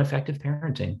research on effective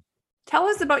parenting. Tell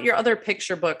us about your other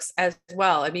picture books as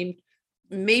well. I mean,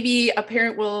 maybe a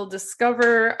parent will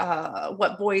discover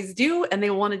what boys do and they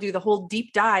want to do the whole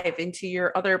deep dive into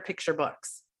your other picture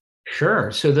books.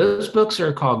 Sure. So those books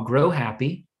are called Grow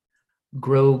Happy,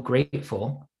 Grow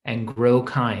Grateful, and Grow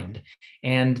Kind.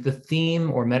 And the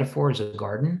theme or metaphor is a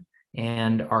garden.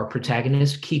 And our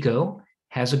protagonist, Kiko,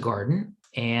 has a garden.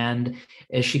 And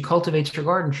as she cultivates her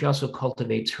garden, she also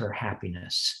cultivates her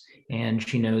happiness. And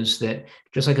she knows that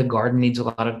just like a garden needs a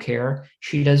lot of care,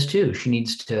 she does too. She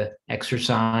needs to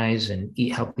exercise and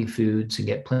eat healthy foods and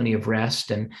get plenty of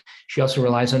rest. And she also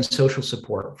relies on social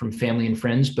support from family and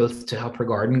friends, both to help her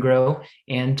garden grow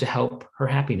and to help her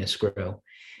happiness grow.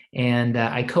 And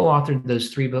I co-authored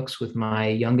those 3 books with my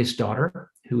youngest daughter,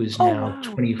 who is now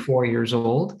 24 years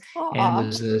old and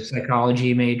was a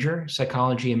psychology major,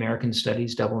 psychology, American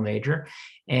studies double major.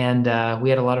 And we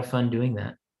had a lot of fun doing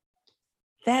that.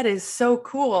 That is so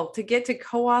cool. To get to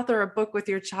co-author a book with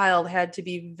your child had to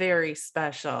be very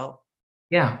special.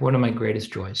 Yeah, one of my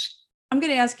greatest joys. I'm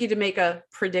going to ask you to make a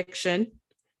prediction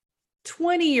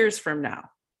 20 years from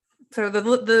now. So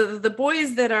the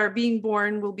boys that are being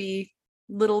born will be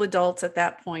little adults at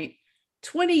that point.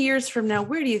 20 years from now,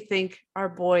 where do you think our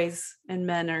boys and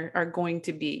men are going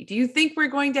to be? Do you think we're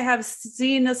going to have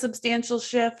seen a substantial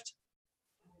shift?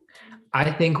 I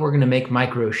think we're going to make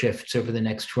micro shifts over the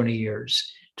next 20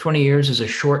 years. 20 years is a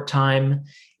short time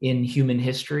in human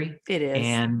history. It is.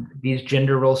 And these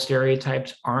gender role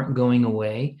stereotypes aren't going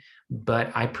away.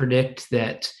 But I predict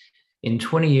that in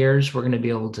 20 years, we're going to be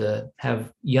able to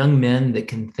have young men that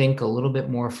can think a little bit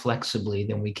more flexibly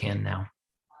than we can now.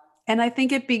 And I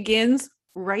think it begins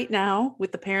right now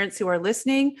with the parents who are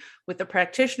listening, with the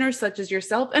practitioners such as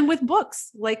yourself, and with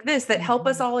books like this that help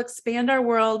us all expand our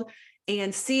world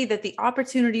and see that the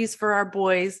opportunities for our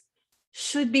boys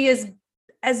should be as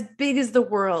big as the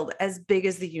world, as big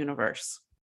as the universe.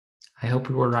 I hope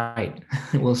we were right.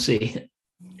 We'll see.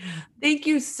 Thank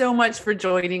you so much for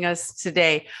joining us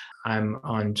today. I'm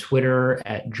on Twitter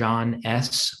at John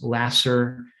S.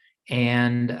 Lasser.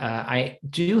 And I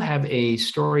do have a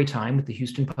story time with the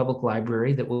Houston Public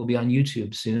Library that will be on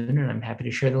YouTube soon. And I'm happy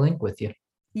to share the link with you.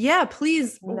 Yeah,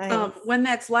 please. Nice. When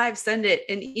that's live, send it.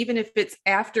 And even if it's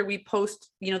after we post,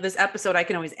 this episode, I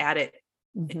can always add it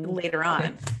later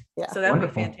on. Yeah. So that would be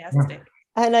fantastic. Yeah.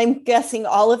 And I'm guessing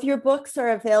all of your books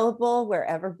are available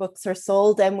wherever books are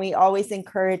sold. And we always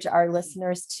encourage our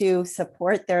listeners to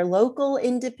support their local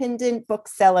independent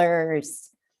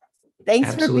booksellers. Thanks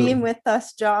Absolutely. for being with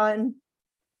us, John.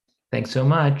 Thanks so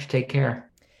much. Take care.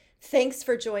 Thanks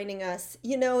for joining us.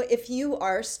 If you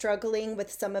are struggling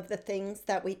with some of the things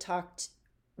that we talked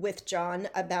with John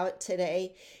about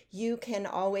today, you can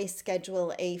always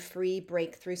schedule a free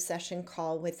breakthrough session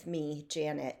call with me,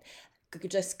 Janet.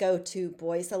 Just go to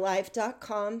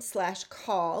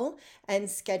boysalive.com/call and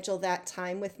schedule that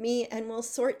time with me, and we'll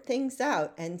sort things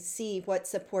out and see what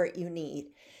support you need.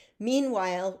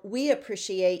 Meanwhile, we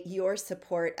appreciate your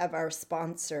support of our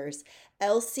sponsors.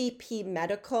 LCP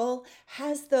Medical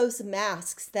has those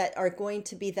masks that are going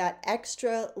to be that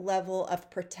extra level of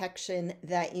protection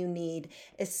that you need,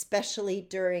 especially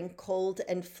during cold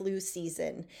and flu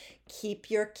season. Keep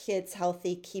your kids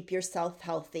healthy, keep yourself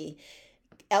healthy.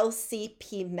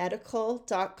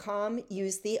 lcpmedical.com.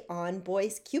 Use the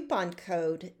OnBoys coupon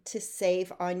code to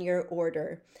save on your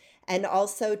order. And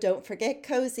also, don't forget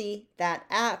Cozy, that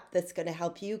app that's going to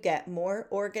help you get more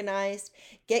organized,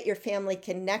 get your family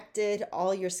connected,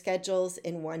 all your schedules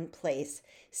in one place.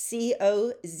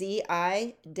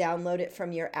 COZI, download it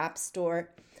from your app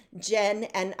store. Jen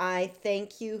and I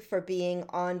thank you for being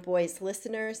On Boys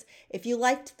listeners. If you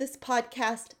liked this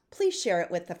podcast, please share it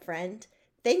with a friend.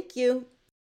 Thank you.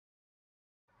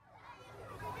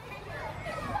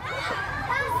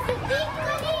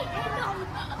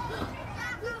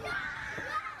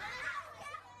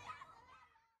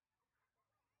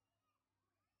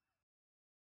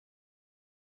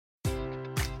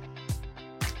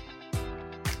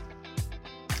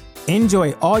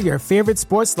 Enjoy all your favorite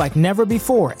sports like never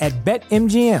before at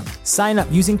BetMGM. Sign up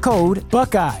using code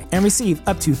Buckeye and receive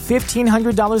up to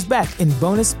 $1,500 back in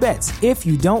bonus bets if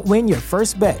you don't win your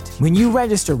first bet. When you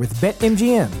register with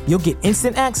BetMGM, you'll get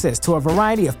instant access to a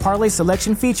variety of parlay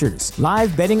selection features,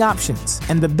 live betting options,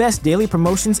 and the best daily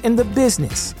promotions in the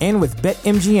business. And with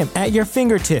BetMGM at your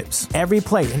fingertips, every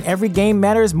play and every game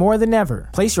matters more than ever.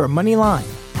 Place your money line,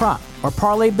 prop, or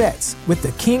parlay bets with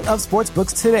the king of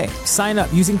sportsbooks today. Sign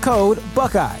up using code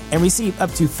Buckeye and receive up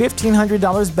to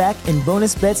 $1,500 back in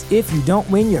bonus bets if you don't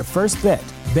win your first bet.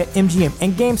 BetMGM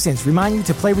and GameSense remind you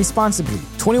to play responsibly.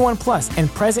 21 plus and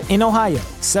present in Ohio,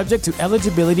 subject to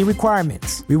eligibility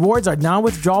requirements. Rewards are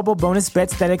non-withdrawable bonus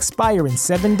bets that expire in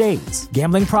 7 days.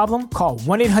 Gambling problem? Call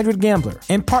 1-800-GAMBLER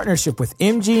in partnership with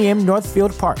MGM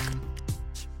Northfield Park.